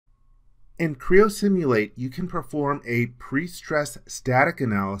In Creo Simulate, you can perform a pre-stress static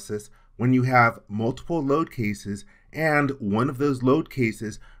analysis when you have multiple load cases and one of those load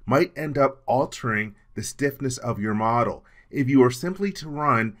cases might end up altering the stiffness of your model. If you are simply to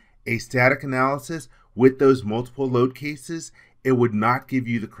run a static analysis with those multiple load cases, it would not give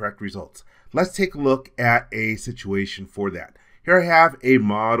you the correct results. Let's take a look at a situation for that. Here I have a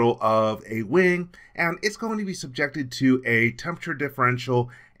model of a wing, and it's going to be subjected to a temperature differential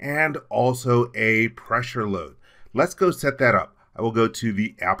and also a pressure load. Let's go set that up. I will go to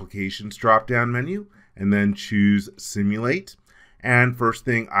the Applications drop-down menu and then choose Simulate. And first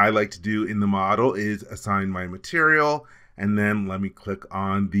thing I like to do in the model is assign my material, and then let me click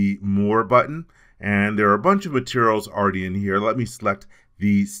on the More button. And there are a bunch of materials already in here. Let me select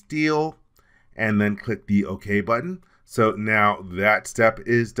the steel and then click the OK button. So now that step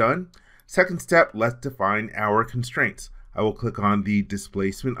is done. Second step, let's define our constraints. I will click on the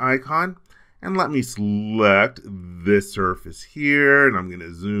displacement icon and let me select this surface here, and I'm going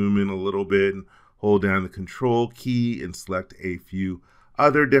to zoom in a little bit and hold down the control key and select a few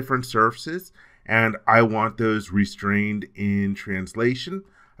other different surfaces, and I want those restrained in translation.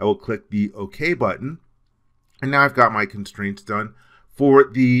 I will click the OK button, and now I've got my constraints done. For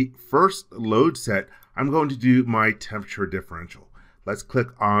the first load set, I'm going to do my temperature differential. Let's click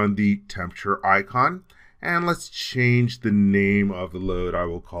on the temperature icon, and let's change the name of the load. I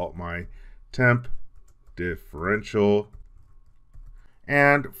will call it my temp differential.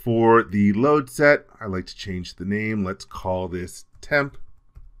 And for the load set, I like to change the name. Let's call this temp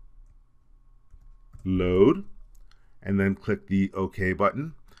load, and then click the OK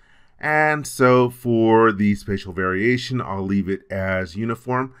button. And so for the spatial variation, I'll leave it as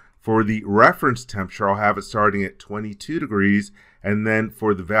uniform. For the reference temperature, I'll have it starting at 22 degrees, and then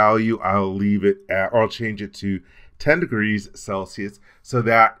for the value, I'll change it to 10 degrees Celsius so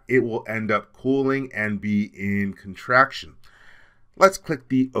that it will end up cooling and be in contraction. Let's click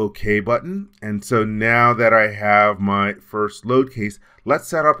the OK button. And so now that I have my first load case, let's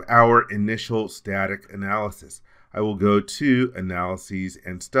set up our initial static analysis. I will go to Analyses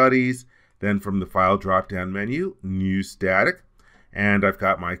and Studies, then from the File drop-down menu, New Static, and I've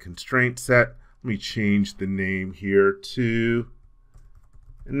got my constraint set. Let me change the name here to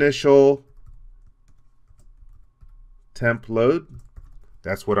Initial Temp Load.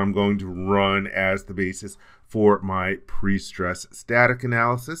 That's what I'm going to run as the basis for my pre-stress static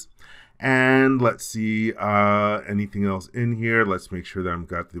analysis. And let's see anything else in here. Let's make sure that I've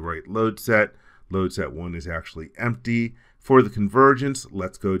got the right load set. Load set 1 is actually empty. For the convergence,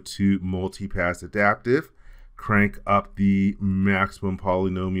 let's go to Multipass Adaptive. Crank up the maximum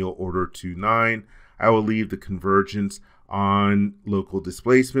polynomial order to 9. I will leave the convergence on local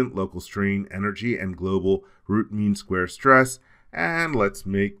displacement, local strain energy, and global root mean square stress. And let's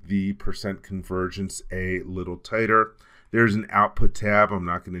make the percent convergence a little tighter. There's an output tab. I'm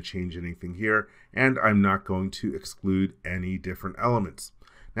not going to change anything here, and I'm not going to exclude any different elements.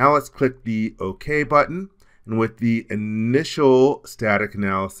 Now let's click the OK button, and with the initial static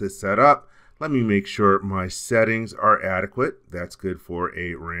analysis set up, let me make sure my settings are adequate. That's good for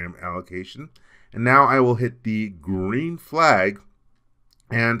a RAM allocation. And now I will hit the green flag,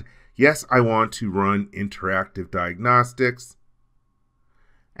 and yes, I want to run interactive diagnostics.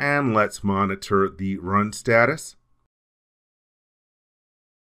 And let's monitor the run status.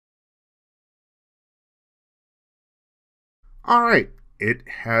 All right. It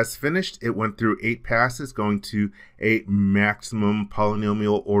has finished. It went through 8 passes, going to a maximum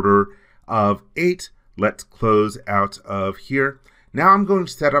polynomial order of 8. Let's close out of here. Now I'm going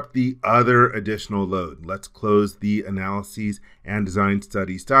to set up the other additional load. Let's close the Analyses and Design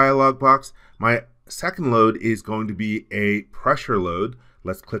Studies dialog box. My second load is going to be a pressure load.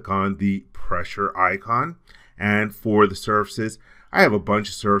 Let's click on the pressure icon. And for the surfaces, I have a bunch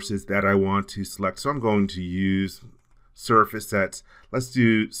of surfaces that I want to select, so I'm going to use surface sets. Let's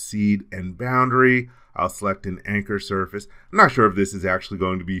do seed and boundary. I'll select an anchor surface. I'm not sure if this is actually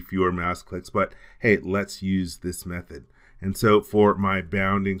going to be fewer mouse clicks, but hey, let's use this method. And so for my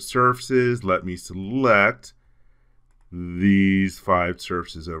bounding surfaces, let me select these 5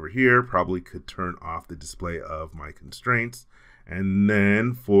 surfaces over here. Probably could turn off the display of my constraints. And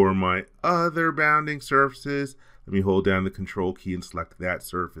then for my other bounding surfaces, let me hold down the control key and select that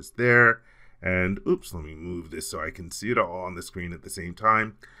surface there. And oops, let me move this so I can see it all on the screen at the same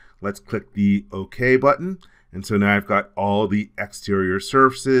time. Let's click the OK button. And so now I've got all the exterior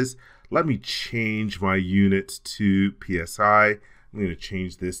surfaces. Let me change my units to PSI. I'm going to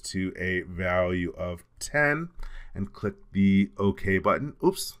change this to a value of 10 and click the OK button.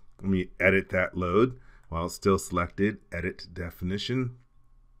 Oops, let me edit that load while it's still selected. Edit definition.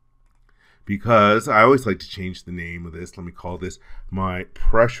 because I always like to change the name of this. Let me call this my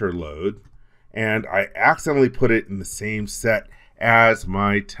pressure load. And I accidentally put it in the same set as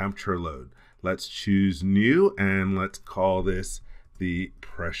my temperature load. Let's choose new and let's call this the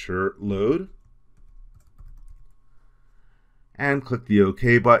pressure load. And click the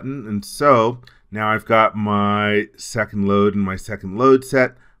OK button. And so now I've got my second load and my second load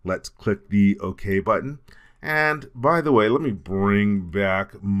set. Let's click the OK button. And by the way, let me bring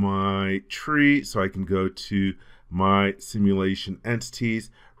back my tree so I can go to my simulation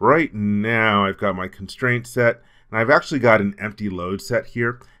entities. Right now, I've got my constraint set, and I've actually got an empty load set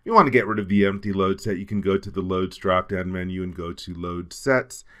here. If you want to get rid of the empty load set, you can go to the Loads drop-down menu and go to Load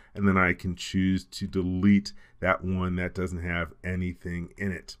Sets, and then I can choose to delete that one that doesn't have anything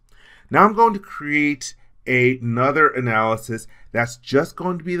in it. Now I'm going to create another analysis that's just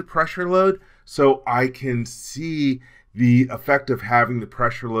going to be the pressure load, so I can see the effect of having the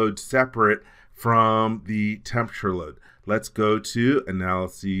pressure load separate from the temperature load. Let's go to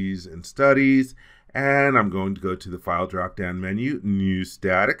Analyses and Studies, and I'm going to go to the File drop-down menu, New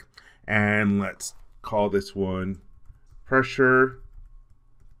Static, and let's call this one Pressure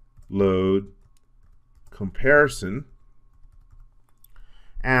Load Comparison.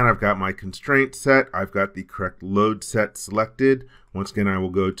 And I've got my constraint set. I've got the correct load set selected. Once again, I will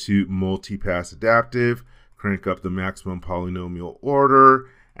go to multi-pass adaptive, crank up the maximum polynomial order,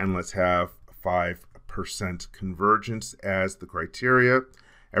 and let's have 5% convergence as the criteria.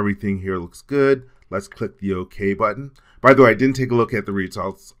 Everything here looks good. Let's click the OK button. By the way, I didn't take a look at the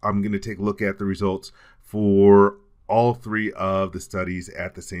results. I'm going to take a look at the results for all three of the studies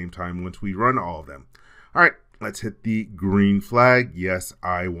at the same time once we run all of them. All right. Let's hit the green flag. Yes,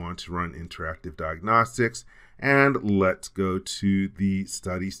 I want to run interactive diagnostics. And let's go to the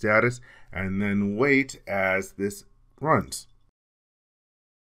study status and then wait as this runs.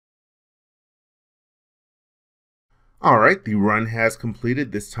 All right, the run has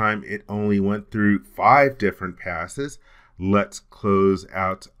completed. This time it only went through 5 different passes. Let's close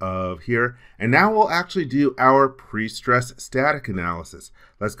out of here. And now we'll actually do our pre-stress static analysis.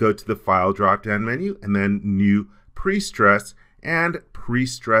 Let's go to the File drop-down menu and then New Pre-stress and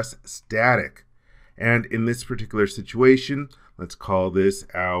Pre-stress static. And in this particular situation, let's call this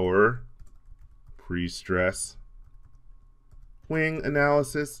our pre-stress wing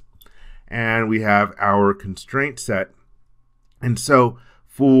analysis. And we have our constraint set. And so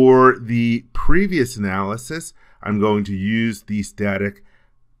for the previous analysis, I'm going to use the static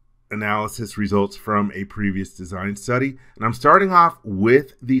analysis results from a previous design study. And I'm starting off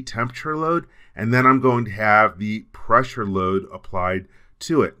with the temperature load, and then I'm going to have the pressure load applied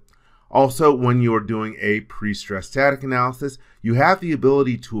to it. Also, when you're doing a pre-stress static analysis, you have the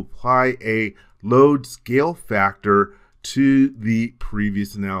ability to apply a load scale factor to the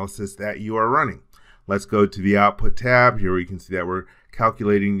previous analysis that you are running. Let's go to the Output tab. Here we can see that we're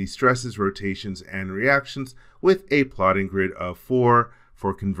calculating the stresses, rotations, and reactions with a plotting grid of 4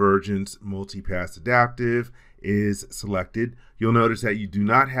 for convergence. Multi-pass adaptive is selected. You'll notice that you do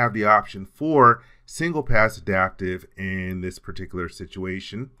not have the option for single pass adaptive in this particular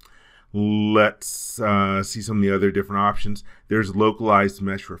situation. Let's see some of the other different options. There's localized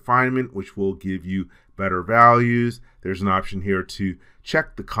mesh refinement, which will give you better values. There's an option here to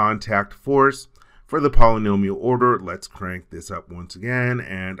check the contact force. For the polynomial order, let's crank this up once again,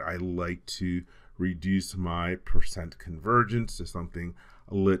 and I like to reduce my percent convergence to something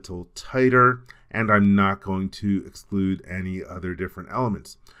a little tighter, and I'm not going to exclude any other different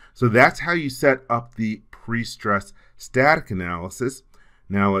elements. So that's how you set up the pre-stress static analysis.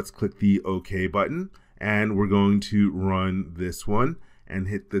 Now let's click the OK button, and we're going to run this one and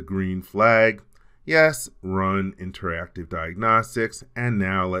hit the green flag. Yes, run interactive diagnostics, and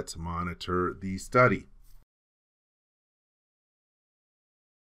now let's monitor the study.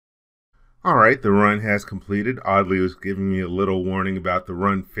 All right, the run has completed. Oddly, it was giving me a little warning about the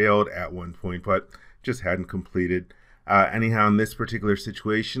run failed at one point, but just hadn't completed. Anyhow, in this particular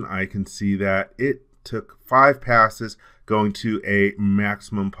situation, I can see that it took 5 passes going to a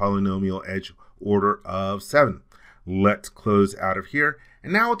maximum polynomial edge order of 7. Let's close out of here.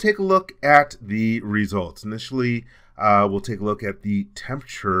 And now we'll take a look at the results. Initially, we'll take a look at the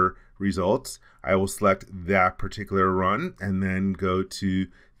temperature results. I will select that particular run and then go to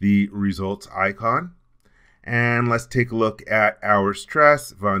the results icon. And let's take a look at our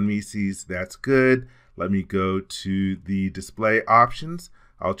stress, von Mises, that's good. Let me go to the display options.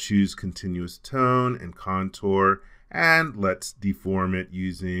 I'll choose continuous tone and contour, and let's deform it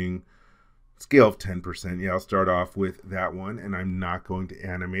using scale of 10%. Yeah, I'll start off with that one, and I'm not going to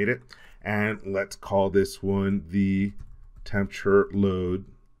animate it. And let's call this one the temperature load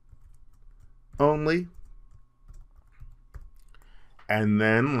only. And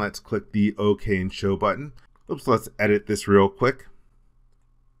then let's click the OK and Show button. Oops, let's edit this real quick.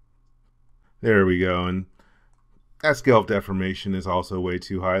 There we go. And that scale of deformation is also way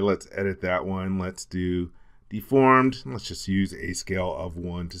too high. Let's edit that one. Let's do deformed. Let's just use a scale of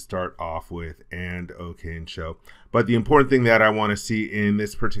 1 to start off with, and OK and Show. But the important thing that I want to see in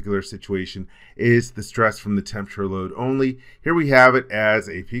this particular situation is the stress from the temperature load only. Here we have it as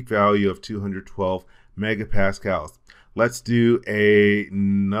a peak value of 212 megapascals. Let's do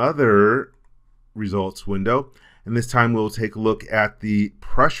another results window, and this time we'll take a look at the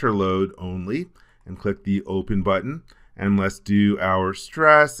pressure load only and click the Open button. And let's do our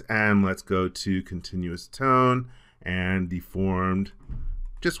stress, and let's go to continuous tone and deformed,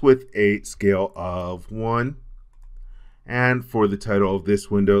 just with a scale of 1. And for the title of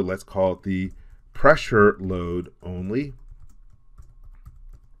this window, let's call it the pressure load only.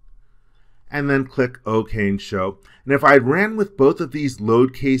 And then click OK and Show. And if I ran with both of these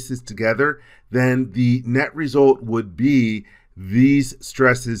load cases together, then the net result would be these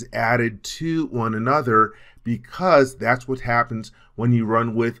stresses added to one another, because that's what happens when you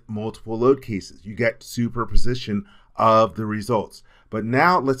run with multiple load cases. You get superposition of the results. But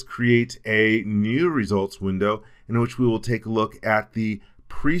now let's create a new results window in which we will take a look at the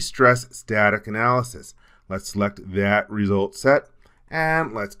pre-stress static analysis. Let's select that result set,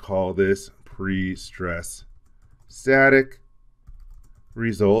 and let's call this pre-stress static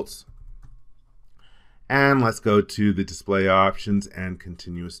results. And let's go to the display options and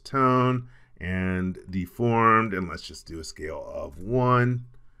continuous tone and deformed, and let's just do a scale of 1.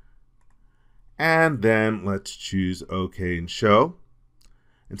 And then let's choose OK and Show.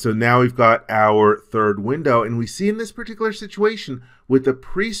 And so now we've got our third window, and we see in this particular situation with the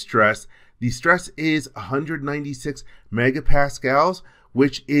pre-stress, the stress is 196 megapascals,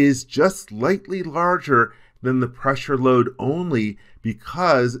 which is just slightly larger than the pressure load only,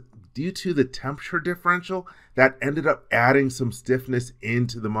 because due to the temperature differential, that ended up adding some stiffness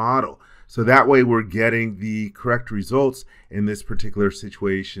into the model. So that way we're getting the correct results in this particular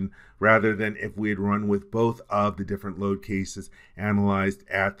situation, rather than if we had run with both of the different load cases analyzed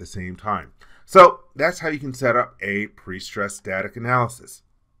at the same time. So that's how you can set up a pre-stress static analysis.